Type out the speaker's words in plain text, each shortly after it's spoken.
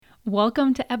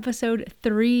Welcome to episode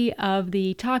 3 of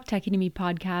the Talk Techie to Me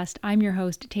podcast. I'm your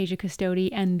host, Tasia Custodi,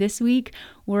 and this week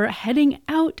we're heading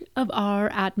out of our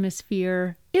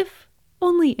atmosphere, if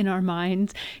only in our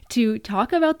minds, to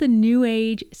talk about the new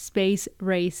age space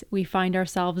race we find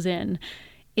ourselves in.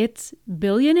 It's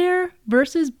billionaire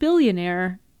versus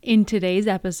billionaire in today's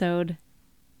episode.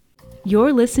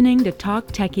 You're listening to Talk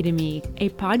Techie to Me, a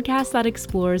podcast that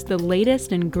explores the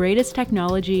latest and greatest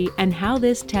technology and how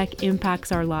this tech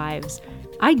impacts our lives.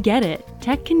 I get it,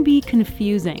 tech can be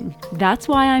confusing. That's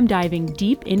why I'm diving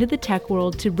deep into the tech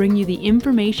world to bring you the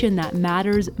information that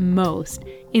matters most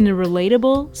in a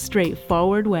relatable,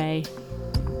 straightforward way.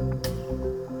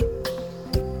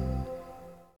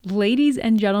 Ladies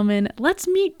and gentlemen, let's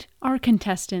meet our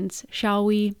contestants, shall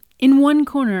we? In one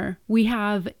corner, we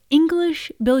have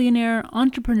English billionaire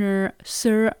entrepreneur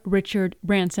Sir Richard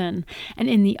Branson. And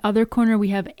in the other corner, we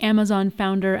have Amazon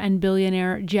founder and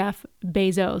billionaire Jeff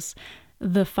Bezos.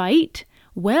 The fight?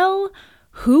 Well,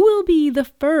 who will be the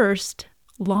first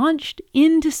launched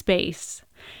into space?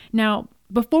 Now,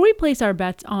 before we place our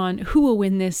bets on who will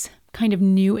win this kind of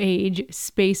new age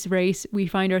space race we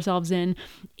find ourselves in,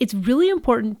 it's really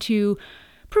important to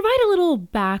provide a little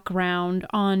background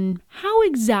on how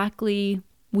exactly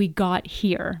we got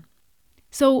here.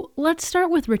 So let's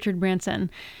start with Richard Branson.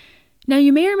 Now,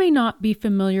 you may or may not be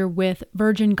familiar with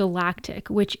Virgin Galactic,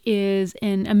 which is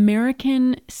an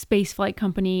American spaceflight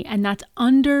company, and that's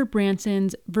under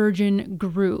Branson's Virgin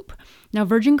Group. Now,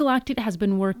 Virgin Galactic has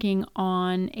been working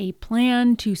on a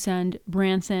plan to send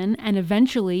Branson and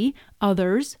eventually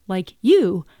others like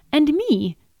you and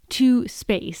me to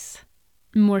space.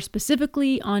 More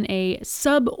specifically, on a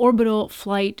suborbital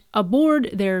flight aboard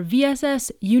their VSS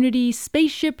Unity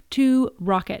Spaceship 2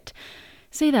 rocket.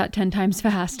 Say that 10 times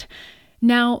fast.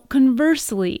 Now,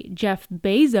 conversely, Jeff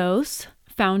Bezos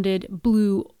founded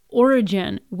Blue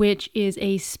Origin, which is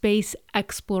a space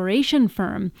exploration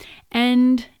firm,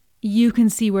 and you can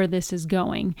see where this is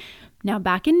going. Now,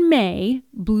 back in May,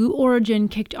 Blue Origin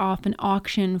kicked off an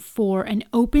auction for an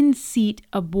open seat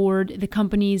aboard the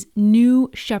company's New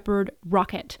Shepard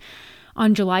rocket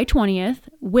on July 20th,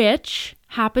 which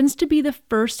happens to be the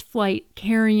first flight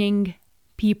carrying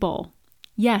people.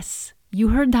 Yes, you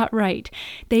heard that right.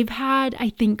 They've had, I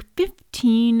think,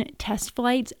 15 test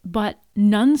flights, but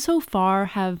none so far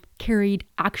have carried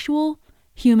actual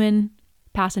human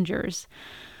passengers.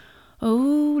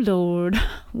 Oh Lord,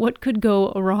 what could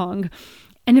go wrong?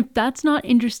 And if that's not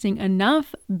interesting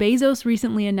enough, Bezos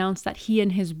recently announced that he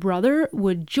and his brother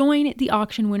would join the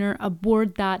auction winner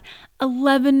aboard that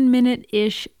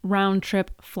 11-minute-ish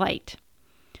round-trip flight.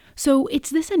 So it's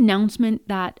this announcement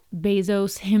that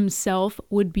Bezos himself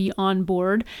would be on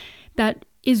board that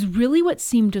is really what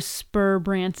seemed to spur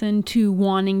Branson to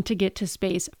wanting to get to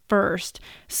space first.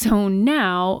 So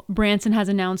now Branson has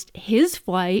announced his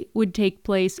flight would take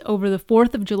place over the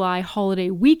 4th of July holiday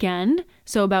weekend,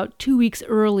 so about 2 weeks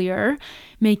earlier,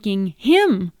 making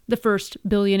him the first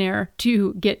billionaire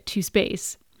to get to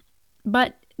space.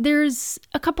 But there's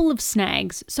a couple of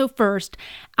snags. So first,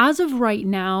 as of right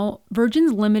now,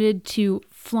 Virgin's limited to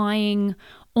flying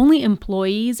only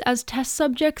employees as test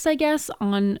subjects, I guess,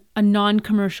 on a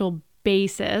non-commercial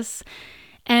basis.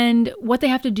 And what they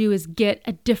have to do is get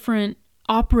a different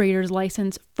operator's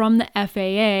license from the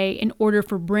FAA in order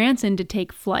for Branson to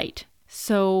take flight.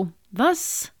 So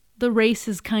thus, the race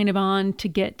is kind of on to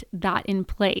get that in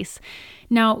place.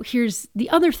 Now, here's the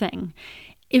other thing.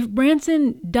 If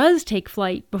Branson does take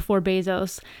flight before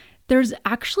Bezos, there's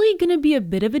actually going to be a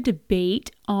bit of a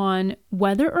debate on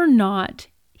whether or not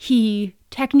he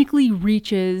technically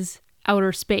reaches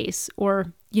outer space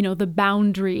or, the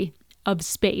boundary of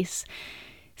space.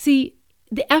 See,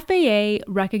 the FAA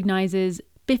recognizes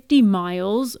 50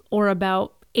 miles or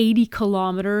about 80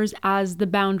 kilometers as the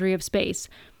boundary of space.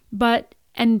 But,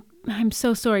 and I'm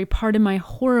so sorry, pardon my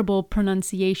horrible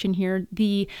pronunciation here,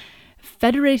 the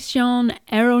Fédération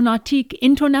Aéronautique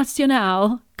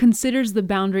Internationale considers the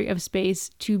boundary of space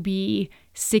to be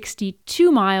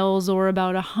 62 miles or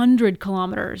about 100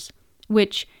 kilometers,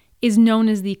 which is known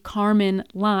as the Kármán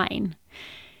line.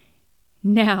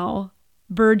 Now,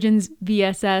 Virgin's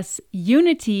VSS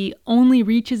Unity only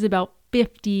reaches about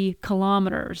 50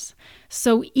 kilometers.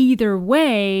 So either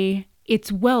way,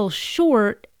 it's well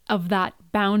short of that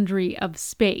boundary of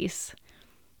space.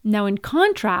 Now, in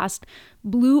contrast,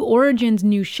 Blue Origin's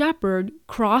New Shepard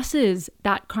crosses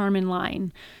that Kármán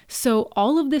line. So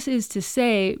all of this is to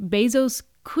say Bezos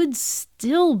could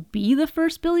still be the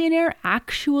first billionaire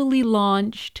actually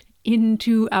launched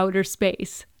into outer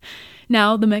space.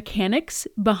 Now, the mechanics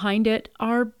behind it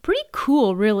are pretty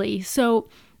cool, really. So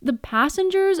the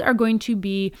passengers are going to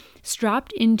be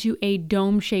strapped into a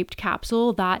dome-shaped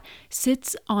capsule that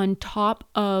sits on top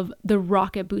of the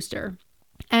rocket booster.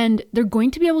 And they're going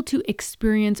to be able to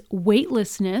experience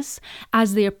weightlessness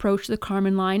as they approach the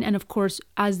Kármán line, and of course,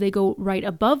 as they go right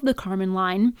above the Kármán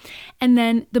line. And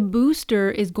then the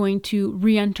booster is going to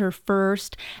re-enter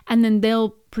first, and then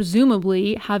they'll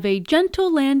presumably have a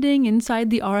gentle landing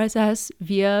inside the RSS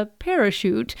via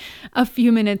parachute a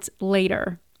few minutes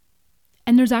later.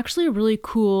 And there's actually a really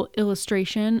cool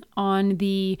illustration on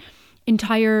the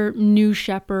entire New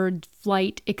Shepard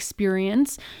flight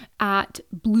experience at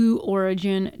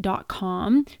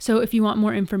blueorigin.com. So if you want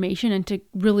more information and to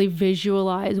really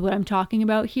visualize what I'm talking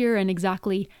about here and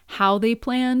exactly how they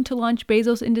plan to launch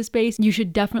Bezos into space, you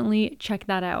should definitely check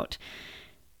that out.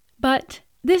 But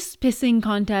this pissing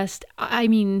contest,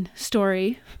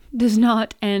 story, does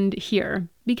not end here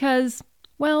because,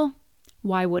 well,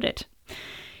 why would it?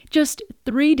 Just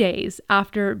 3 days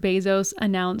after Bezos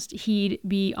announced he'd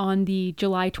be on the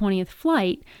July 20th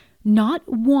flight, not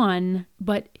one,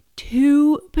 but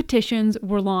 2 petitions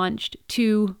were launched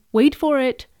to, wait for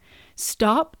it,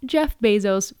 stop Jeff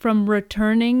Bezos from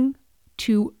returning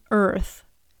to Earth.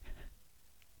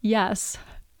 Yes,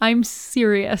 I'm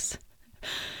serious.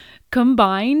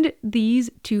 Combined, these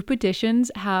 2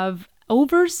 petitions have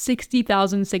over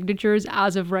 60,000 signatures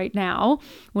as of right now,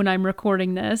 when I'm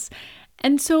recording this.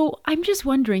 And so I'm just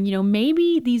wondering,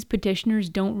 maybe these petitioners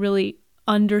don't really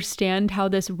understand how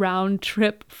this round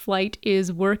trip flight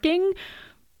is working.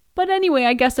 But anyway,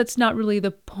 I guess that's not really the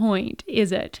point,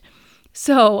 is it?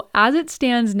 So as it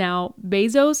stands now,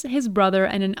 Bezos, his brother,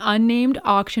 and an unnamed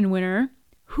auction winner,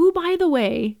 who, by the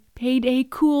way, paid a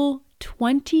cool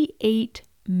 $28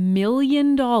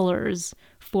 million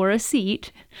for a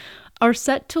seat, are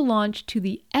set to launch to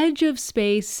the edge of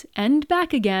space and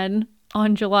back again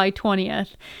on July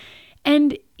 20th.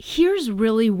 And here's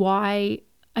really why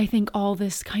I think all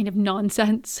this kind of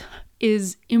nonsense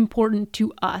is important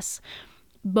to us.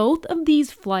 Both of these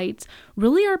flights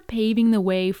really are paving the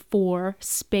way for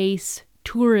space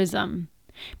tourism.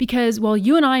 Because while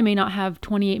you and I may not have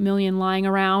 28 million lying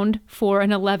around for an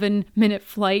 11-minute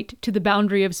flight to the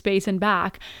boundary of space and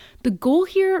back, the goal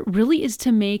here really is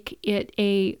to make it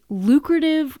a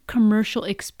lucrative commercial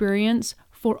experience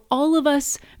for all of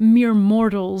us mere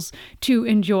mortals to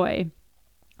enjoy.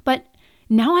 But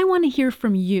now I want to hear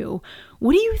from you.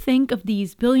 What do you think of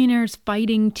these billionaires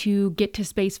fighting to get to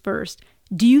space first?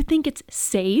 Do you think it's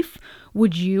safe?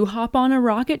 Would you hop on a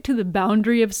rocket to the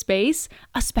boundary of space,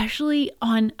 especially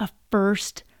on a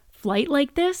first flight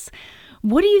like this?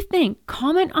 What do you think?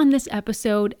 Comment on this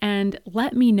episode and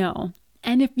let me know.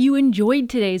 And if you enjoyed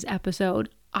today's episode,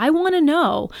 I want to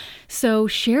know. So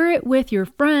share it with your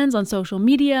friends on social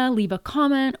media, leave a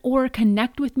comment, or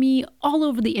connect with me all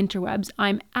over the interwebs.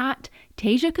 I'm at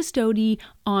Tasia Custodi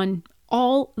on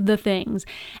all the things.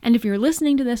 And if you're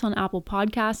listening to this on Apple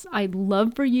Podcasts, I'd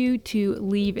love for you to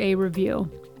leave a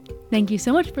review. Thank you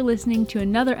so much for listening to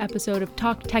another episode of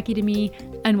Talk Techie to Me,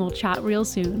 and we'll chat real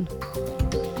soon.